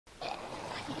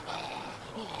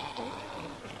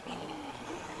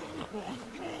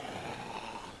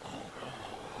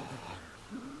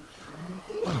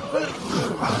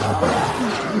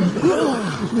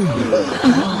Did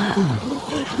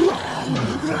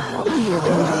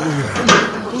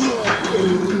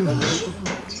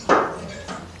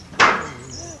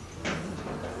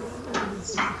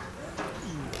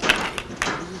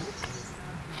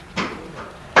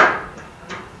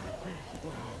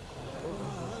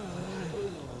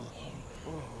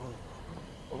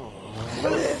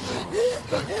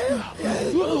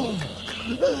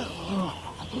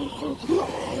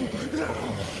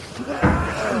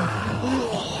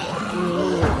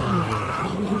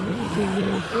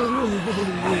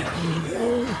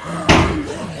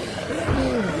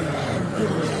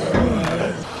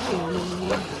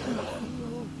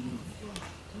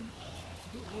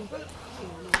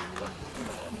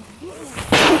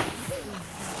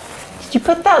you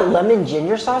put that lemon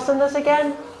ginger sauce in this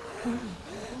again?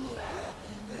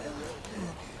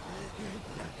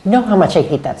 You know how much I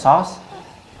hate that sauce?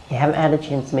 I haven't had a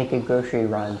chance to make a grocery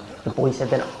run. The boys have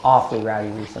been awfully rowdy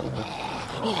recently.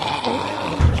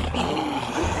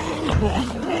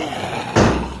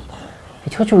 I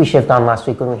told you we should have gone last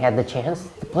week when we had the chance.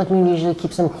 The blood moon usually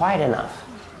keeps them quiet enough.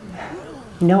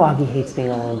 You know Augie hates being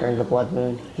alone during the blood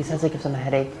moon. He says it gives him a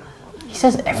headache. He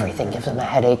says everything gives him a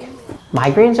headache.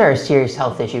 Migraines are a serious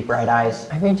health issue, Bright Eyes.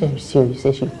 Migraines are a serious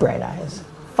issue, Bright Eyes.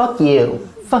 Fuck you.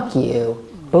 Fuck you.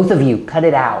 Both of you, cut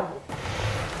it out.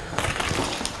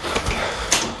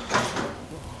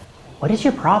 What is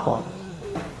your problem?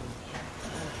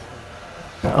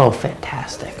 Oh,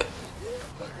 fantastic.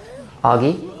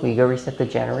 Augie, will you go reset the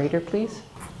generator, please?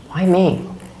 Why me?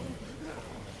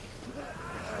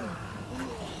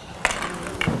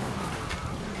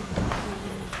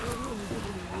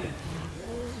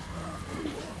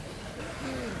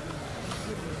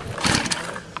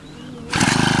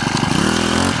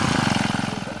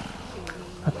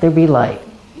 Let there be light.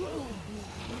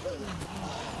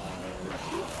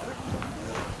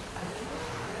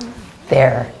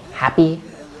 There. Happy?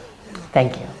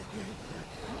 Thank you.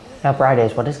 Now, Bright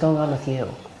Eyes, what is going on with you?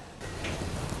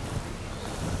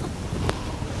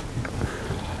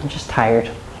 I'm just tired.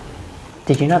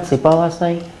 Did you not sleep well last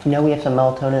night? You know we have some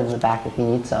melatonin in the back if you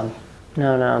need some.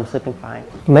 No, I'm sleeping fine.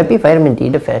 You might be vitamin D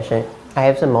deficient. I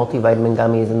have some multivitamin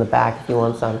gummies in the back if you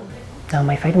want some. No,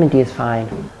 my vitamin D is fine.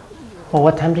 Well,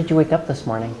 what time did you wake up this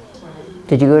morning?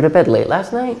 Did you go to bed late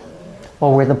last night?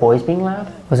 Well, were the boys being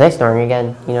loud? Was I snoring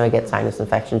again? You know I get sinus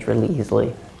infections really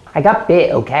easily. I got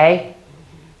bit, okay?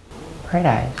 Bright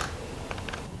Eyes.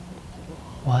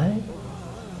 What?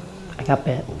 I got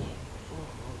bit.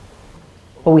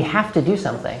 Well, we have to do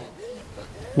something.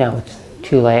 No, it's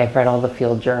too late. I've read all the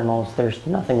field journals. There's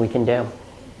nothing we can do.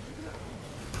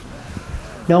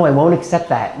 No, I won't accept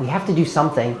that. We have to do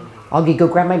something. Augie, go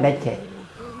grab my med kit.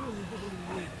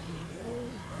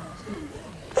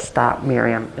 Stop,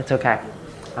 Miriam. It's okay.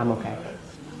 I'm okay.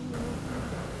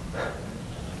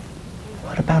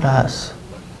 What about us?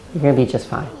 You're gonna be just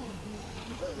fine.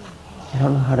 I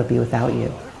don't know how to be without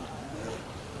you.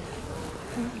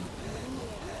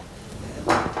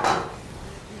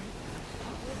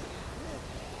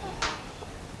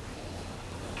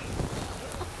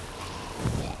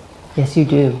 Yes, you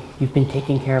do. You've been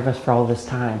taking care of us for all this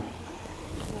time.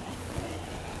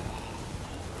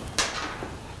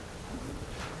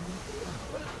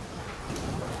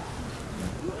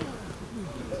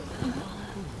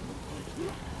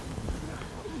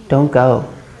 Don't go.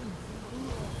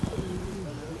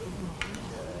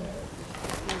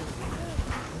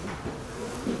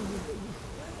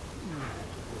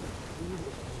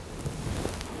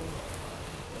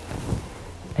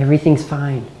 Everything's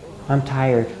fine. I'm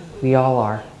tired. We all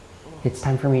are. It's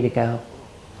time for me to go.